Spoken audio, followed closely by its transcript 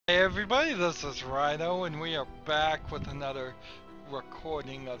Hey everybody, this is Rydo, and we are back with another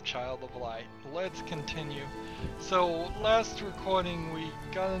recording of Child of Light. Let's continue. So, last recording we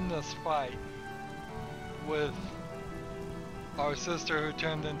got in this fight with our sister who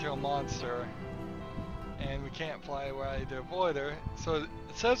turned into a monster, and we can't fly away to avoid her. So it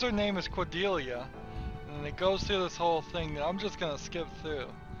says her name is Cordelia, and it goes through this whole thing that I'm just gonna skip through,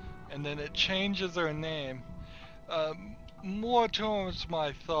 and then it changes her name. More towards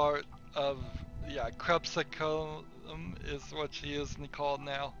my thought of, yeah, Crepuscule is what she is called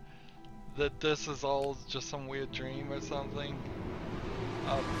now. That this is all just some weird dream or something.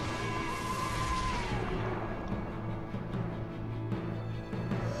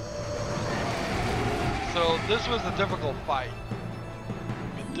 So this was a difficult fight.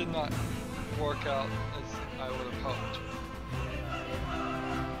 It did not work out as I would have hoped.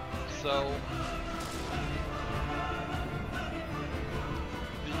 So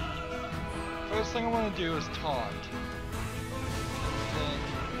first thing I want to do is taunt. And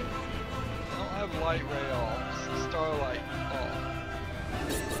I don't have light ray all, so starlight all.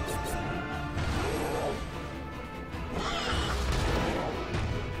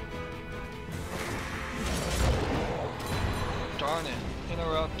 Darn it,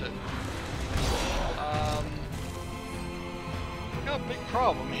 interrupted. Got a big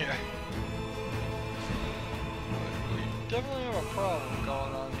problem here. We definitely have a problem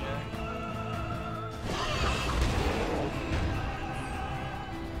going on here.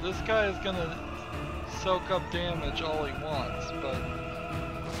 This guy is gonna soak up damage all he wants, but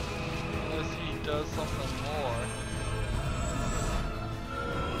unless he does something more.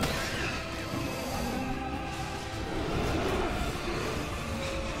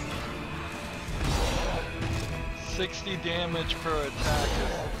 $60 damage per attack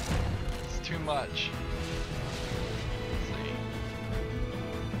is too much. Let's see.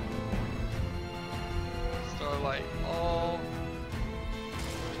 Starlight all.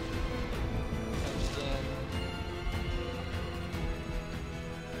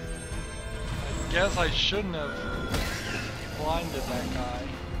 I guess I shouldn't have blinded that guy.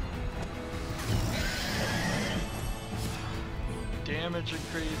 Damage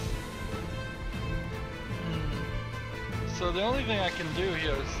increase. So the only thing I can do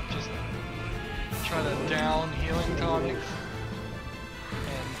here is just try to down healing tonics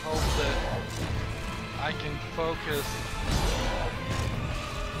and hope that I can focus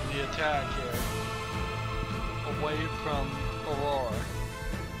the attack here away from Aurora.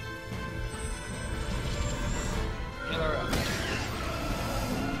 Interrupt.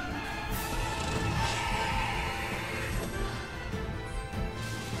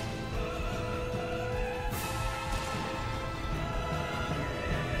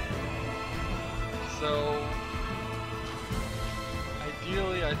 So,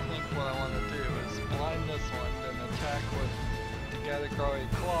 ideally I think what I want to do is blind this one, then attack with the category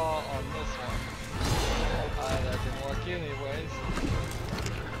claw on this one. That didn't work anyways.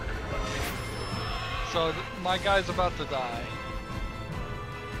 So my guy's about to die.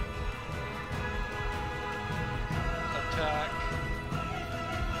 Attack.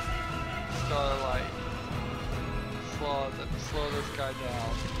 Starlight. Slow this guy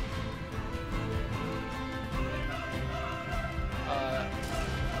down.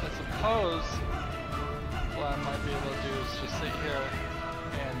 I suppose what I might be able to do is just sit here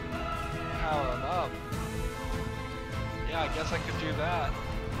and power him up. Yeah, I guess I could do that.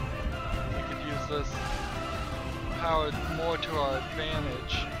 We could use this power more to our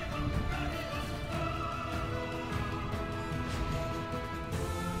advantage.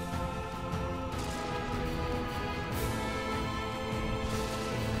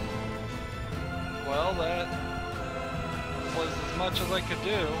 Well, that was as much as I could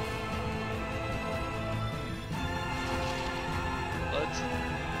do. Let's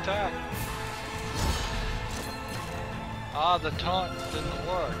attack. Ah, the taunt didn't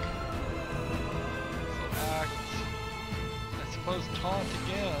work. So act, I suppose taunt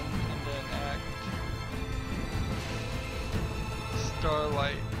again, and then act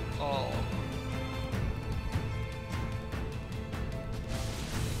starlight all.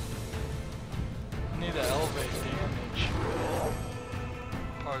 Need to elevate damage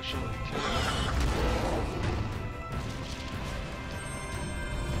partially too.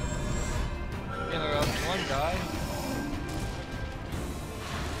 Interrupt one guy.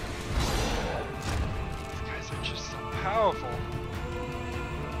 These guys are just so powerful.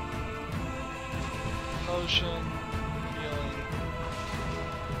 Potion, healing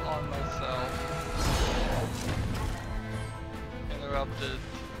on myself. Interrupted.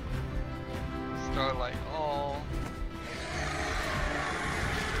 Starlight all.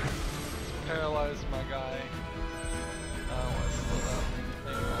 paralyzed my guy. I don't want to slow down.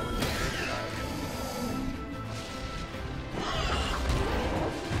 Maybe I'll get this guy.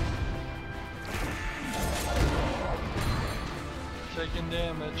 Taking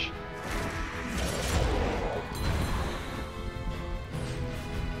damage.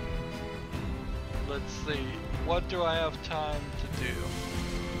 Let's see. What do I have time to do?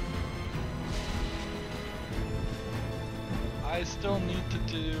 I still need to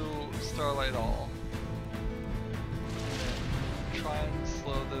do Starlight All. Try and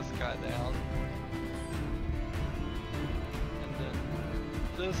slow this guy down. And then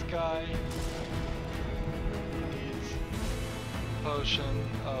this guy needs potion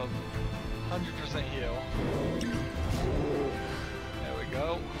of 100% heal. There we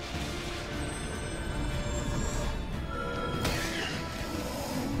go.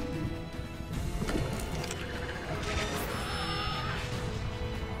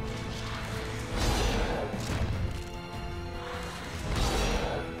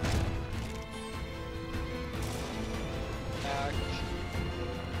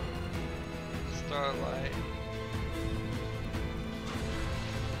 Starlight.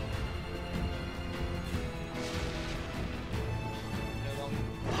 Hit him.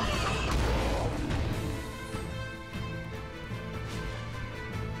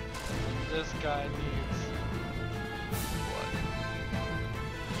 This guy needs what?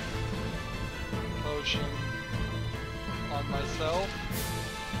 Potion on myself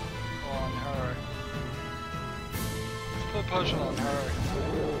or on her? Let's put potion on her.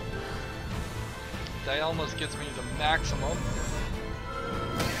 That almost gets me the maximum.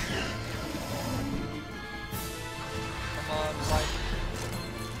 Come on, light.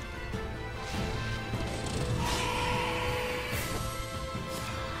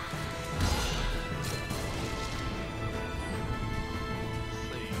 Let's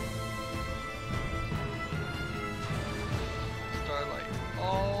see. Starlight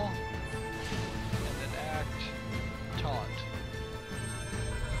all, and then act taunt.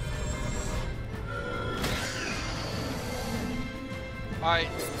 Alright,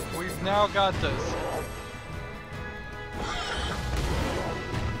 we've now got this.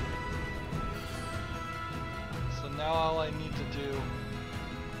 So now all I need to do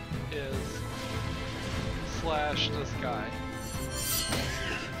is slash this guy.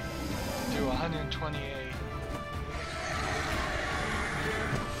 Do 128.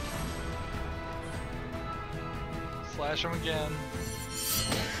 Slash him again.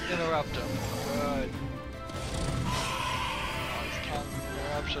 Interrupt him. Good.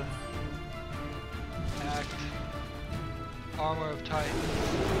 Interruption. Act. Armor of Titan.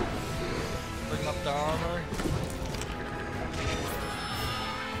 Bring up the armor.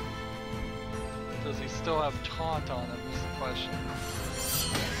 Does he still have taunt on him is the question.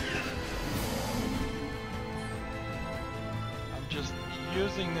 I'm just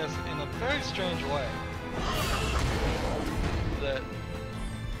using this in a very strange way. That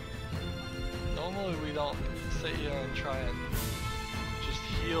normally we don't sit here and try and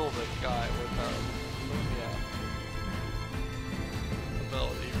heal the guy with our Lemuria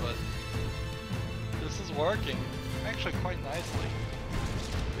ability, but this is working actually quite nicely.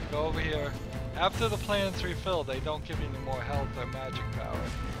 We go over here. After the planets refill, they don't give you any more health or magic power.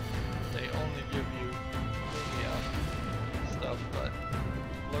 They only give you Lemuria stuff, but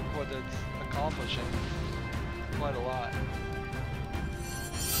look what it's accomplishing. Quite a lot.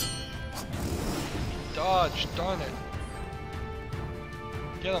 Dodge, darn it.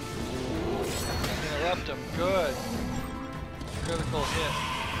 Get him. Interrupt him. Good. Critical hit.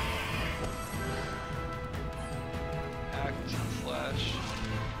 Act slash.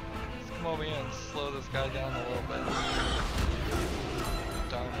 Let's come over here and slow this guy down a little bit.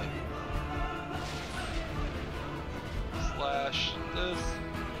 Darn it. Slash this.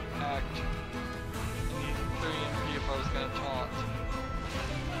 Act. I need 3 MP if I was going to taunt.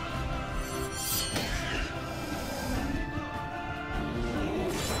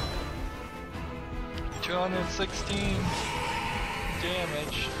 216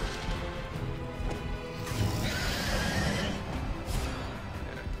 damage.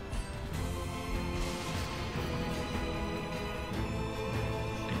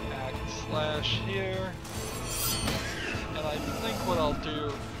 Act slash here. And I think what I'll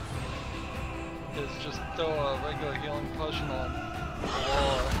do is just throw a regular healing potion on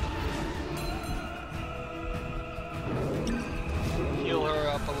Aurora. Heal her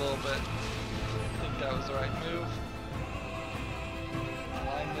up a little bit. That was the right move.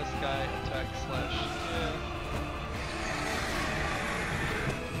 Line this guy, attack slash hit.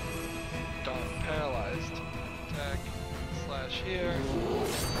 Darn, paralyzed. Attack slash here.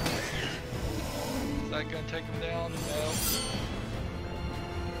 that gonna take him down? No.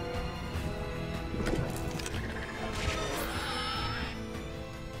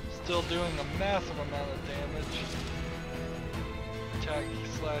 Still doing a massive amount of damage. Attack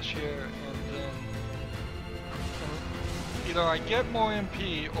slash here, and then either I get more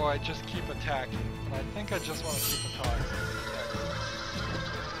MP or I just keep attacking. And I think I just want to keep attacking.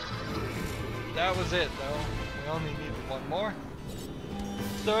 That was it though. We only needed one more.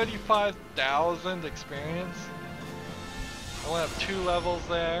 35,000 experience. I went up 2 levels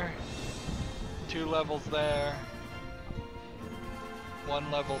there. 2 levels there.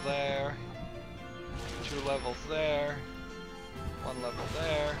 1 level there. 2 levels there. 1 level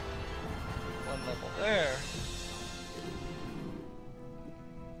there. 1 level there.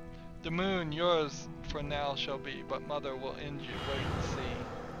 The moon, yours for now shall be, but mother will end you. Wait and see.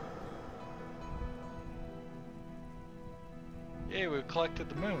 Yay, we collected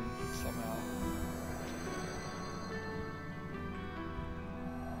the moon somehow.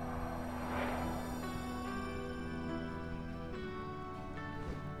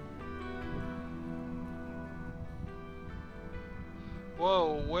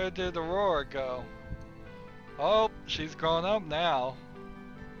 Whoa, where did Aurora go? Oh, she's grown up now.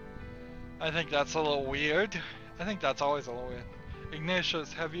 I think that's a little weird. I think that's always a little weird.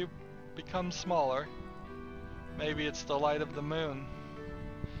 Ignatius, have you become smaller? Maybe it's the light of the moon.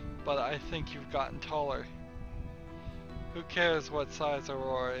 But I think you've gotten taller. Who cares what size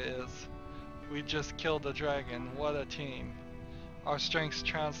Aurora is? We just killed a dragon. What a team. Our strengths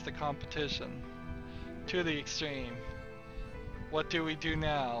trounced the competition. To the extreme. What do we do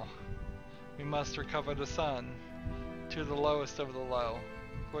now? We must recover the sun. To the lowest of the low.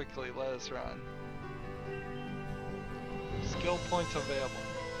 Quickly, let us run. Skill points available.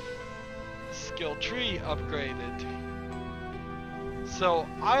 Skill tree upgraded. So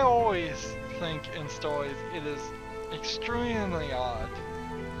I always think in stories it is extremely odd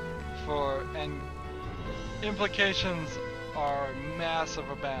and implications are massive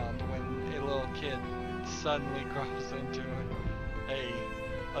abound when a little kid suddenly grows into a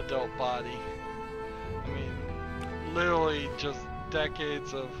adult body. I mean, literally just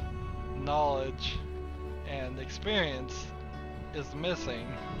decades of knowledge and experience is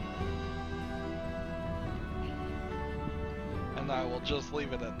missing. And I will just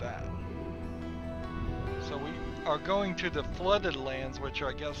leave it at that. So we are going to the flooded lands, which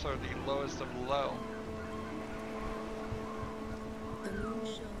I guess are the lowest of the low. The moon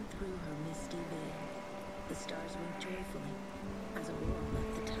shone through her misty veil. The stars winked joyfully as Aurora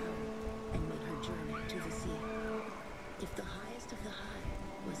left the tower and made her journey to the sea. If the highest of the high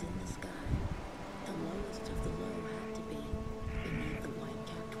was in the sky, the lowest of the low had to be beneath the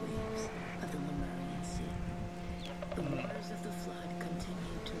white-capped waves of the Lemurian sea. The waters of the flood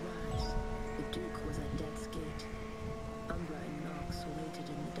continued to rise. The Duke was at death's gate. Umbra and Nox waited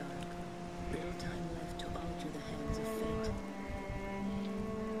in the dark. Little time left to alter the hands of fate.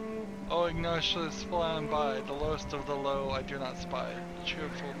 Oh, Ignatius flying by, the lowest of the low I do not spy.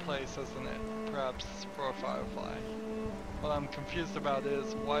 Cheerful place, isn't it? Perhaps for a firefly. What I'm confused about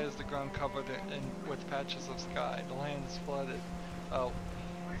is, why is the ground covered with patches of sky? The land is flooded. Oh,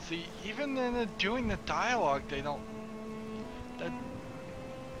 see, even in doing the dialogue, they don't...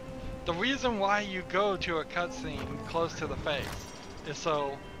 The reason why you go to a cutscene close to the face is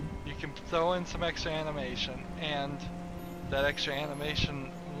so you can throw in some extra animation, and that extra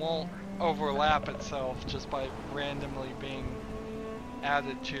animation won't overlap itself just by randomly being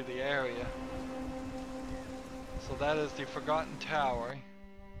added to the area. So that is the Forgotten Tower.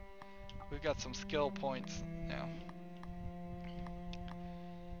 We've got some skill points now.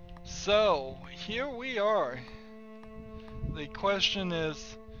 So, here we are. The question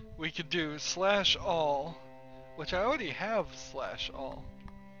is, we could do /all, which I already have /all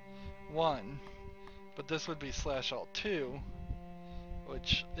 1, but this would be /all 2,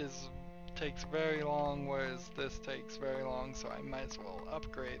 which takes very long, whereas this takes very long, so I might as well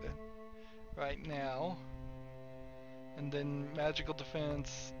upgrade it right now. And then magical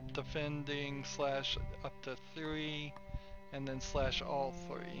defense, defending /up to 3, and then /all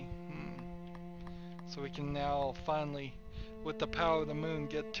 3. So we can now finally, with the power of the moon,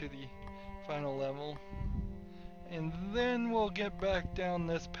 get to the final level. And then we'll get back down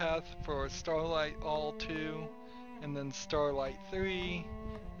this path for Starlight All 2, and then Starlight 3,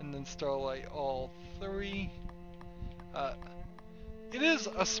 and then Starlight All 3. It is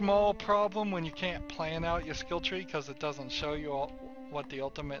a small problem when you can't plan out your skill tree because it doesn't show you what the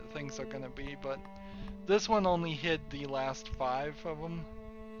ultimate things are going to be, but this one only hid the last 5 of them.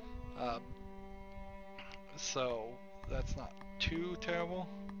 So that's not too terrible.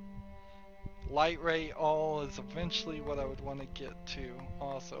 Light ray all is eventually what I would want to get to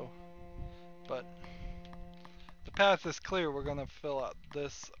also. But the path is clear. We're going to fill out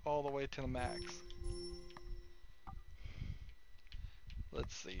this all the way to the max.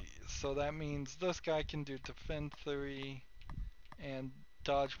 Let's see. So that means this guy can do defend 3 and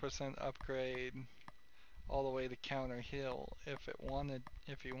dodge percent upgrade all the way to counter heal if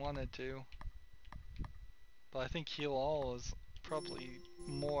he wanted to. But I think heal all is probably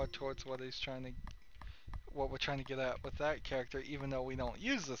more towards what we're trying to get at with that character, even though we don't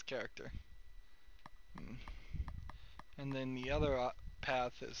use this character. And then the other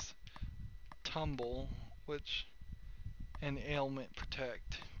path is tumble, which and ailment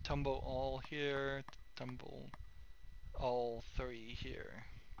protect. Tumble all here, tumble all 3 here.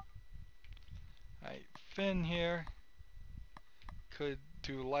 Alright, Finn here could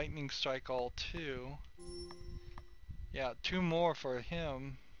do lightning strike all 2. Yeah, 2 more for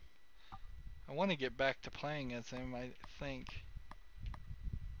him. I want to get back to playing as him, I think.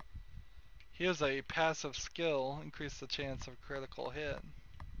 Here's a passive skill, increase the chance of critical hit.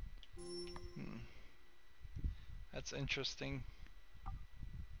 That's interesting.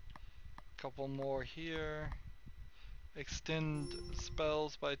 Couple more here. Extend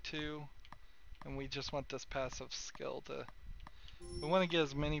spells by 2. And we just want this passive skill to... We want to get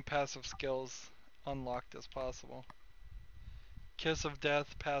as many passive skills unlocked as possible. Kiss of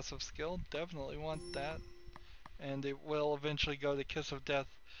Death passive skill, definitely want that. And it will eventually go to Kiss of Death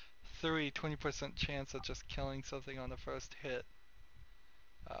 3, 20% chance of just killing something on the first hit.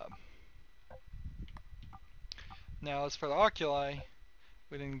 Now as for the oculi,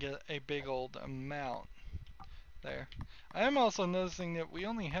 we didn't get a big old amount there. I am also noticing that we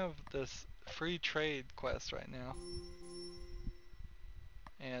only have this free trade quest right now.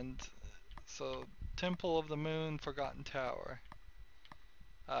 And so Temple of the Moon, Forgotten Tower.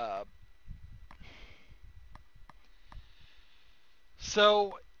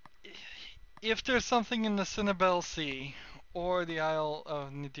 So if there's something in the Cinnabel Sea or the Isle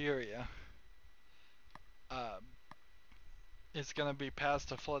of Nidiria, it's going to be past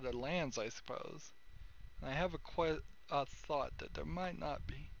the flooded lands, I suppose. And I have a thought that there might not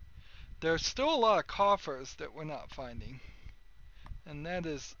be. There's still a lot of coffers that we're not finding. And that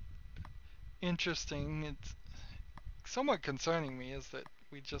is interesting. It's somewhat concerning me is that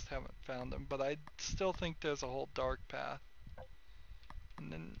we just haven't found them. But I still think there's a whole dark path. And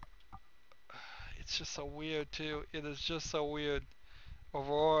then it's just so weird too. It is just so weird.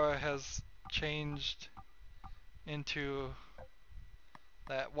 Aurora has changed into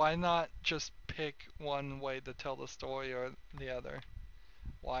that. Why not just pick one way to tell the story or the other?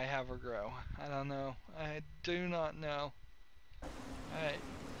 Why have her grow? I don't know. I do not know. Alright.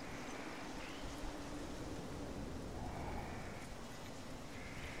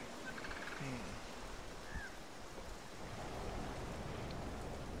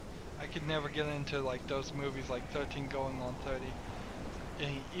 I could never get into like those movies like 13 going on 30.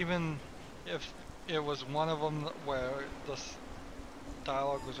 And even if it was one of them where the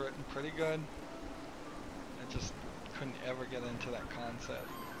dialogue was written pretty good, I just couldn't ever get into that concept.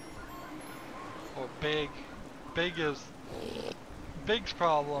 Or Big's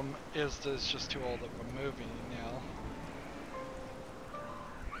problem is that it's just too old of a movie now.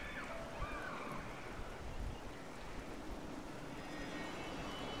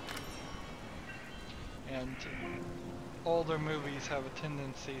 And older movies have a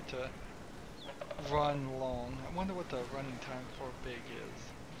tendency to run long. I wonder what the running time for Big is.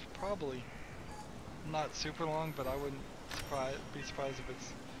 It's probably not super long, but I wouldn't be surprised if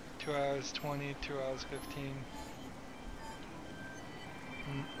it's 2 hours 20, 2 hours 15.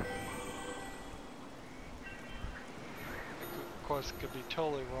 Of course, could be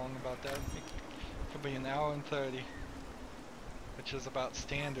totally wrong about that. It could be an hour and 30, which is about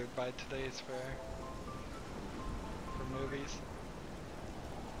standard by today's fare for movies.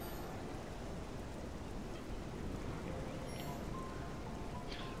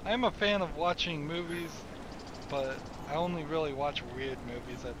 I am a fan of watching movies, but I only really watch weird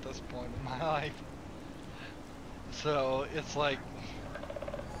movies at this point in my life. So it's like,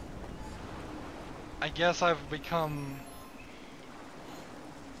 I guess I've become,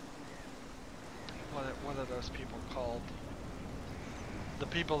 what are those people called? The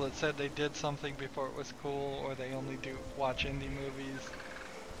people that said they did something before it was cool, or they only watch indie movies,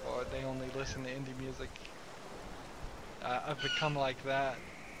 or they only listen to indie music. I've become like that.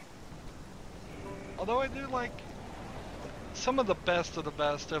 Although I do like some of the best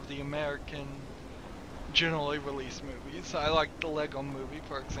of the American generally released movies. I like the Lego Movie,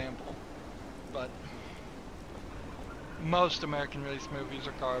 for example. But most American release movies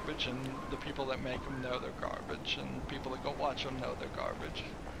are garbage, and the people that make them know they're garbage, and people that go watch them know they're garbage.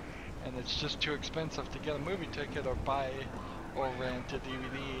 And it's just too expensive to get a movie ticket or buy or rent a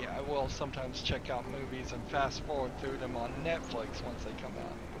DVD. I will sometimes check out movies and fast forward through them on Netflix once they come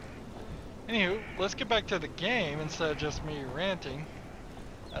out. Anywho, let's get back to the game instead of just me ranting.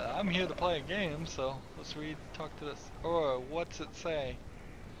 I'm here to play a game, so let's talk to this. Aurora, what's it say?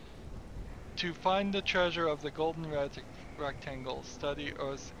 To find the treasure of the golden rectangle, study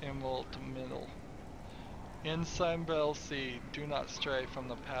Earth's emerald middle. In Sunbell Sea, do not stray from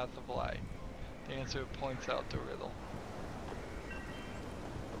the path of light. The answer points out the riddle.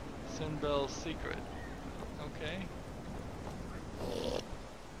 Sunbell's secret. Okay.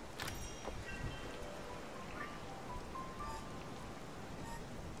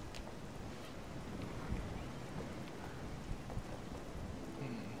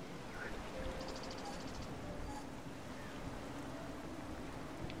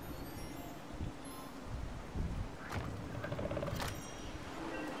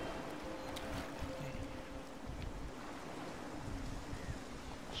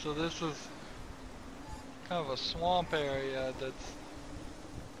 So this is kind of a swamp area that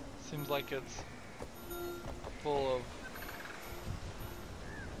seems like it's full of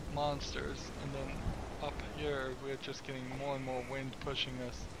monsters, and then up here we're just getting more and more wind pushing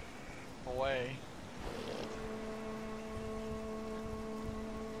us away.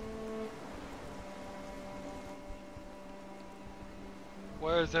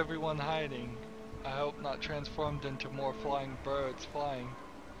 Where is everyone hiding? I hope not transformed into more flying birds flying.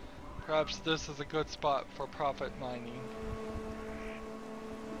 Perhaps this is a good spot for profit mining.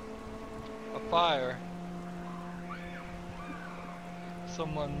 A fire.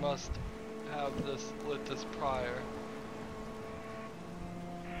 Someone must have lit this prior.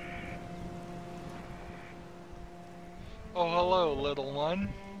 Oh, hello, little one.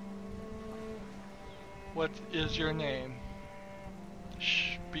 What is your name?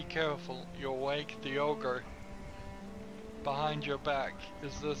 Shh, be careful. You'll wake the ogre behind your back.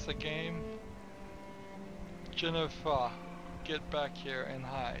 Is this a game? Jennifer, get back here and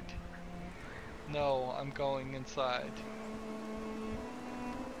hide. No, I'm going inside.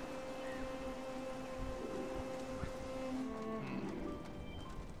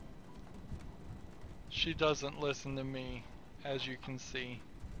 She doesn't listen to me, as you can see.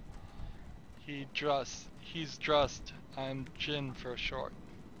 He's dressed. I'm Jin for short.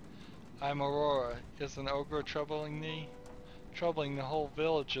 I'm Aurora. Is an ogre troubling thee? Troubling the whole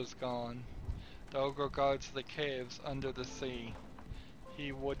village is gone. The ogre guards the caves under the sea.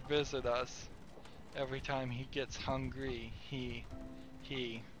 He would visit us every time he gets hungry. He.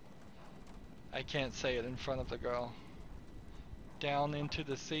 I can't say it in front of the girl. Down into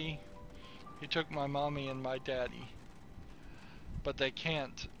the sea? He took my mommy and my daddy. But they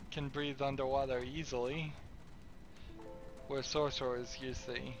can breathe underwater easily. We're sorcerers, you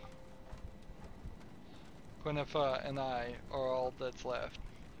see. Guinevere and I are all that's left.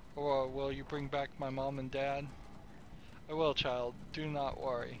 Or will you bring back my mom and dad? I will, child. Do not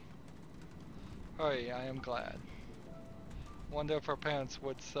worry. Hurry, I am glad. Wonder if our parents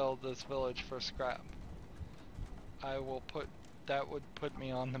would sell this village for scrap. That would put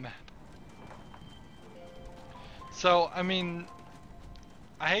me on the map. So, I mean,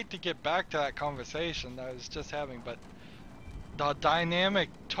 I hate to get back to that conversation that I was just having, but the dynamic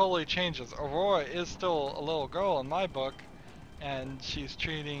totally changes. Aurora is still a little girl in my book, and she's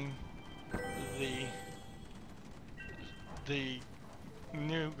treating the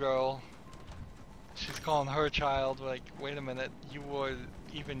new girl, she's calling her child like, wait a minute, you were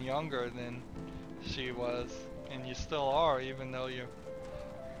even younger than she was, and you still are, even though your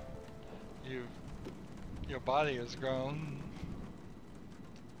body has grown.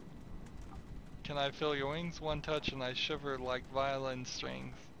 Can I feel your wings? One touch and I shiver like violin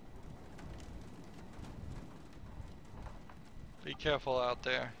strings. Be careful out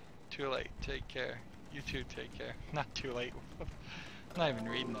there. Too late. Take care. You too, take care. Not too late. I'm not even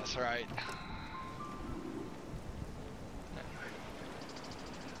reading this right.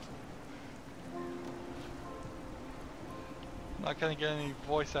 Not gonna get any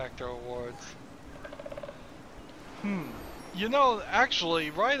voice actor awards. You know,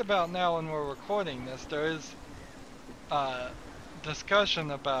 actually, right about now when we're recording this, there is discussion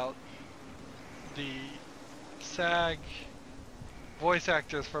about the SAG voice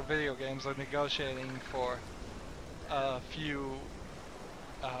actors for video games are negotiating for a few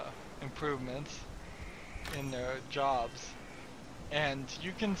improvements in their jobs. And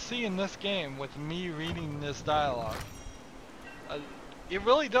you can see in this game, with me reading this dialogue, it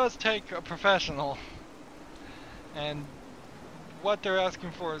really does take a professional And what they're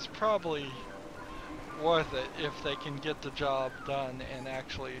asking for is probably worth it if they can get the job done and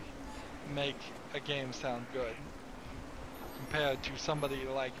actually make a game sound good, compared to somebody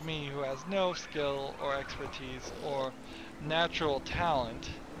like me who has no skill or expertise or natural talent.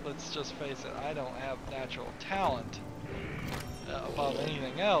 Let's just face it, I don't have natural talent above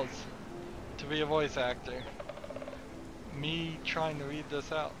anything else to be a voice actor. Me trying to read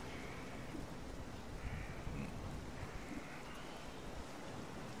this out.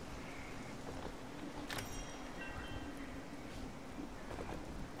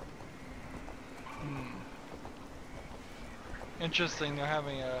 Interesting, they're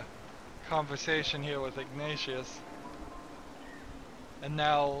having a conversation here with Ignatius. And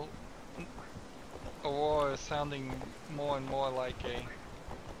now Aurora is sounding more and more like a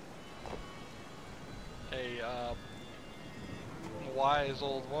wise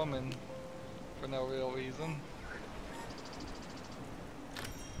old woman for no real reason.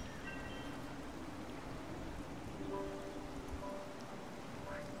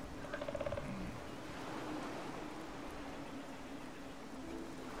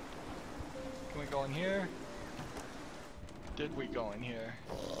 Can we go in here? Did we go in here?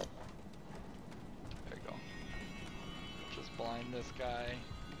 There we go. Just blind this guy.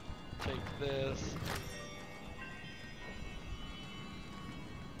 Take this.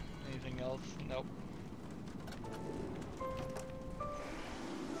 Anything else? Nope.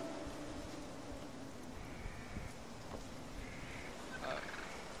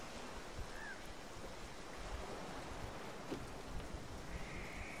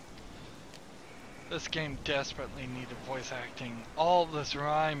 This game desperately needed voice acting. All this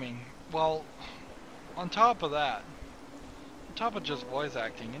rhyming. Well, on top of that, on top of just voice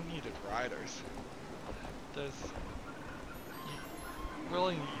acting, it needed writers. There's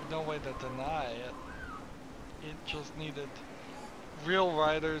really no way to deny it. It just needed real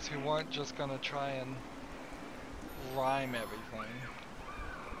writers who weren't just gonna try and rhyme everything.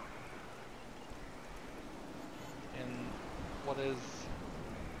 And what is...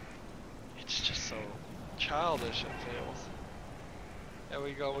 it's just so childish, it feels. There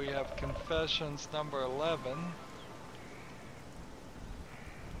we go, we have Confessions number 11.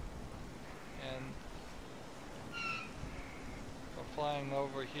 And we're flying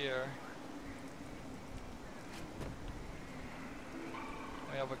over here.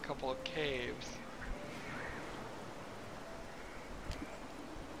 We have a couple of caves.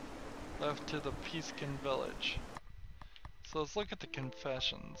 Left to the Peaskin village. So let's look at the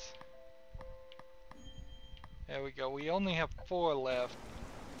confessions. There we go, we only have 4 left,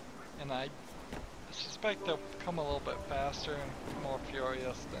 and I suspect they'll come a little bit faster and more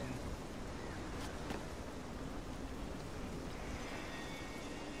furious than...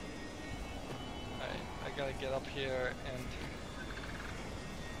 Alright, I gotta get up here and...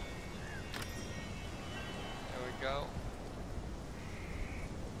 there we go.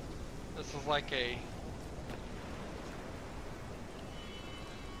 This is like a...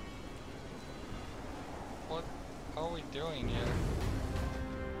 what are we doing here?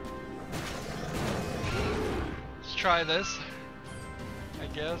 Let's try this. I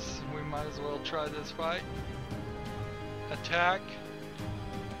guess we might as well try this fight. Attack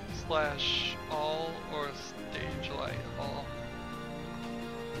 / all or stage light all.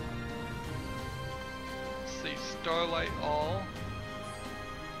 Let's see, starlight all,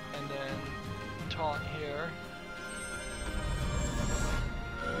 and then taunt here.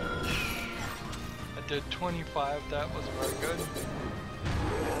 I did 25, that was very good.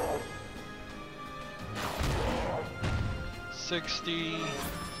 60.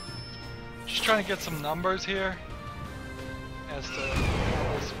 Just trying to get some numbers here as to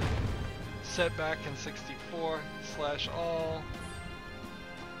how this setback in 64 / all,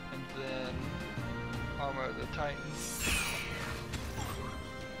 and then armor of the Titans.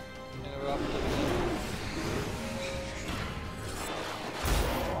 Interrupted.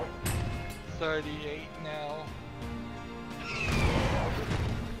 38 now.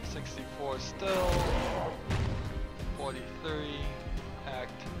 64 still. 43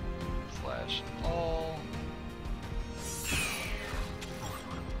 act / all.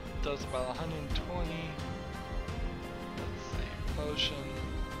 Does about 120. Let's see, potion,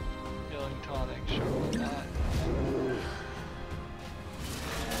 healing tonic, sure why not.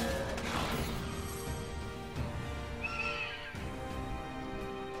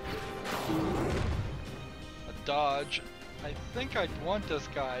 A dodge. I think I'd want this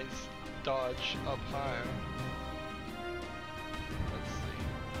guy's dodge up higher. Let's see.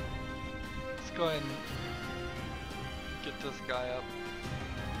 Let's go ahead and get this guy up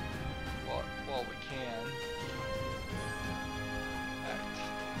while we can.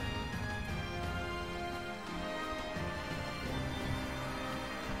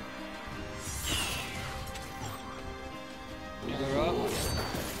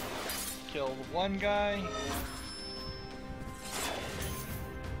 one guy.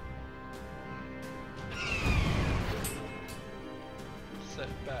 Set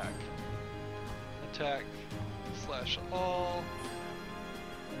back. Attack slash all.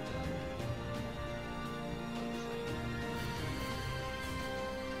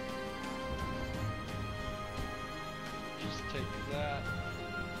 Just take that.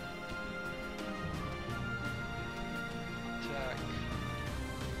 Attack.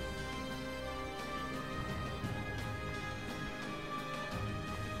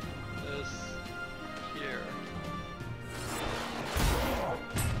 This here.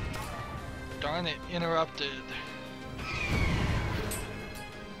 Darn it, interrupted.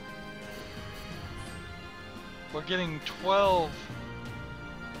 We're getting 12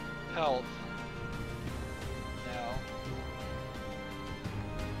 health now.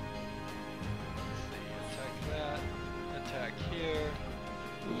 Let's see, attack that, attack here.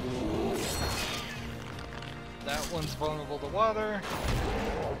 That one's vulnerable to water.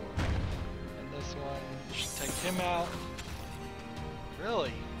 And this one should take him out.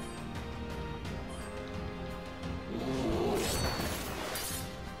 Really?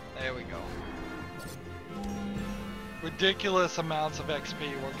 There we go. Ridiculous amounts of XP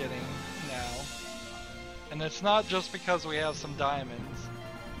we're getting now. And it's not just because we have some diamonds.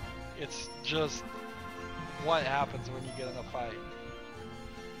 It's just what happens when you get in a fight.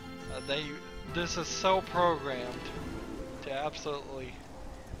 This is so programmed to absolutely...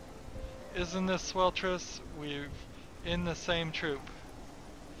 Isn't this Sweltress? We're in the same troop.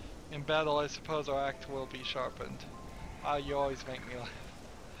 In battle, I suppose our act will be sharpened. Ah, you always make me laugh.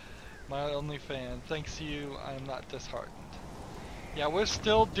 My only fan. Thanks to you, I am not disheartened. Yeah, we're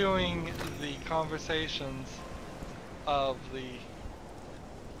still doing the conversations of the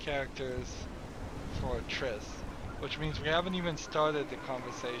characters for Triss, which means we haven't even started the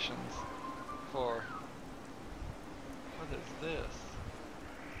conversations for... What is this?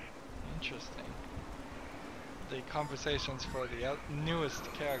 Interesting. The conversations for the newest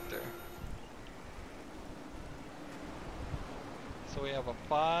character. So we have a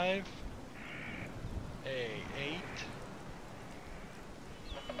 5, a 8,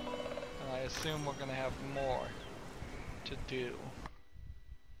 and I assume we're gonna have more to do.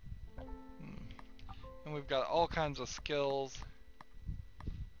 And we've got all kinds of skills.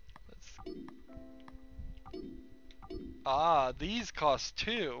 These cost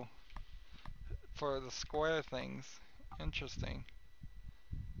 2 for the square things. Interesting.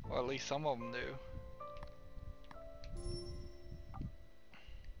 Or at least some of them do.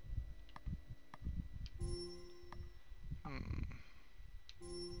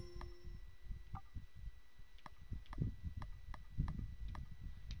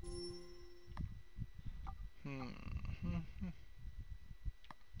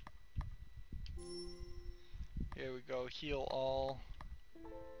 Here we go, heal all.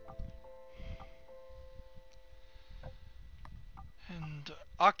 And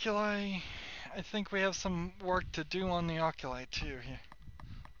oculi, I think we have some work to do on the oculi too here.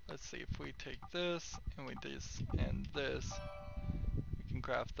 Let's see, if we take this, and we this, and this, we can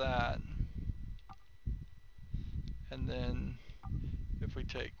craft that. And then, if we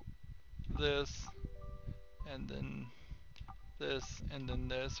take this, and then this, and then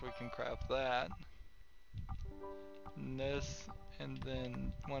this, we can craft that. And this, and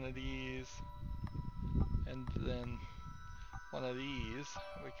then one of these, and then one of these,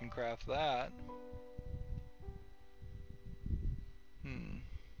 we can craft that. And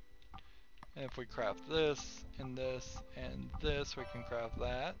if we craft this, and this, and this, we can craft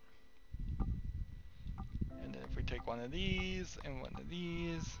that. And then if we take one of these, and one of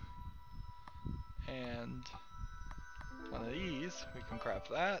these, and one of these, we can craft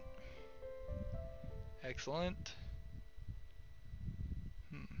that. Excellent.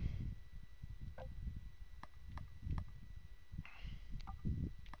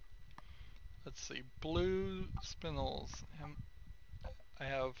 Let's see, blue spindles. I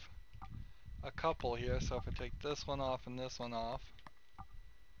have a couple here, so if I take this one off and this one off,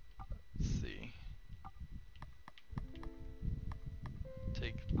 let's see,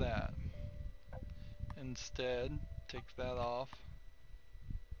 take that. Instead, take that off.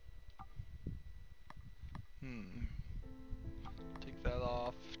 Take that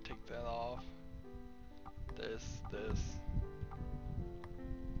off, take that off. This.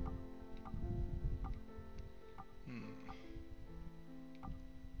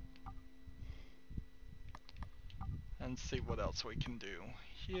 And see what else we can do.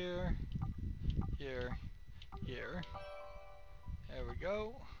 Here. There we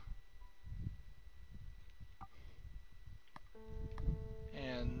go.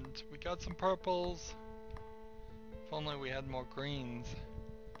 And we got some purples. If only we had more greens.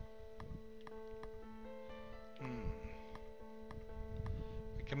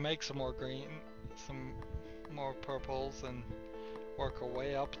 We can make some more more purples and work our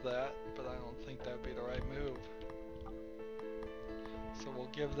way up that, but I don't think that'd be the right move. So we'll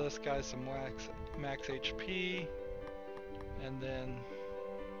give this guy some max HP, and then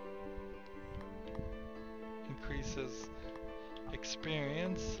increase his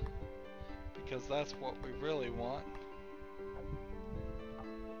experience, because that's what we really want.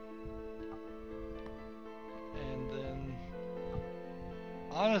 And then,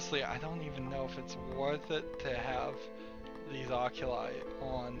 honestly, I don't even know if it's worth it to have these oculi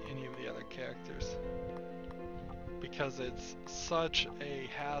on any of the other characters, because it's such a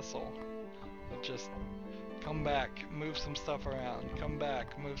hassle of just come back, move some stuff around, come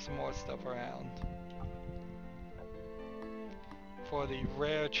back, move some more stuff around, for the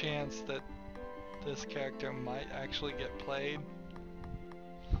rare chance that this character might actually get played.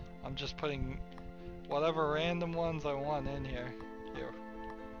 I'm just putting whatever random ones I want in here. Here,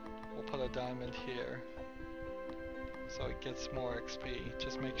 we'll put a diamond here so it gets more XP.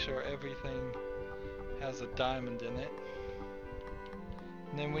 Just make sure everything has a diamond in it.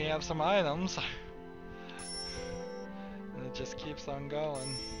 And then we have some items. And it just keeps on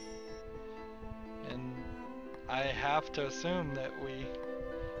going. And I have to assume that we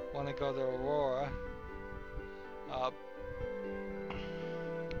want to go to Aurora.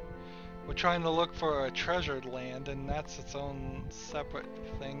 We're trying to look for a treasured land, and that's its own separate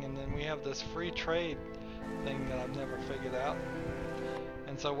thing. And then we have this free trade thing that I've never figured out.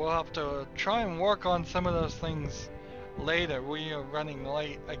 And so we'll have to try and work on some of those things later. We are running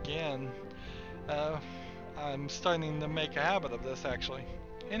late again. I'm starting to make a habit of this, actually.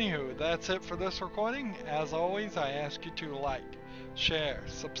 Anywho, that's it for this recording. As always, I ask you to like, share,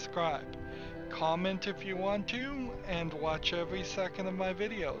 subscribe, comment if you want to, and watch every second of my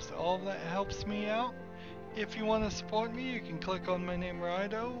videos. All of that helps me out. If you want to support me, you can click on my name,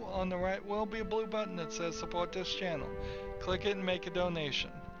 Rydo. On the right will be a blue button that says support this channel. Click it and make a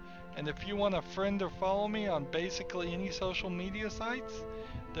donation. And if you want to friend or follow me on basically any social media sites,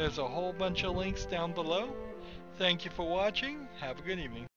 there's a whole bunch of links down below. Thank you for watching. Have a good evening.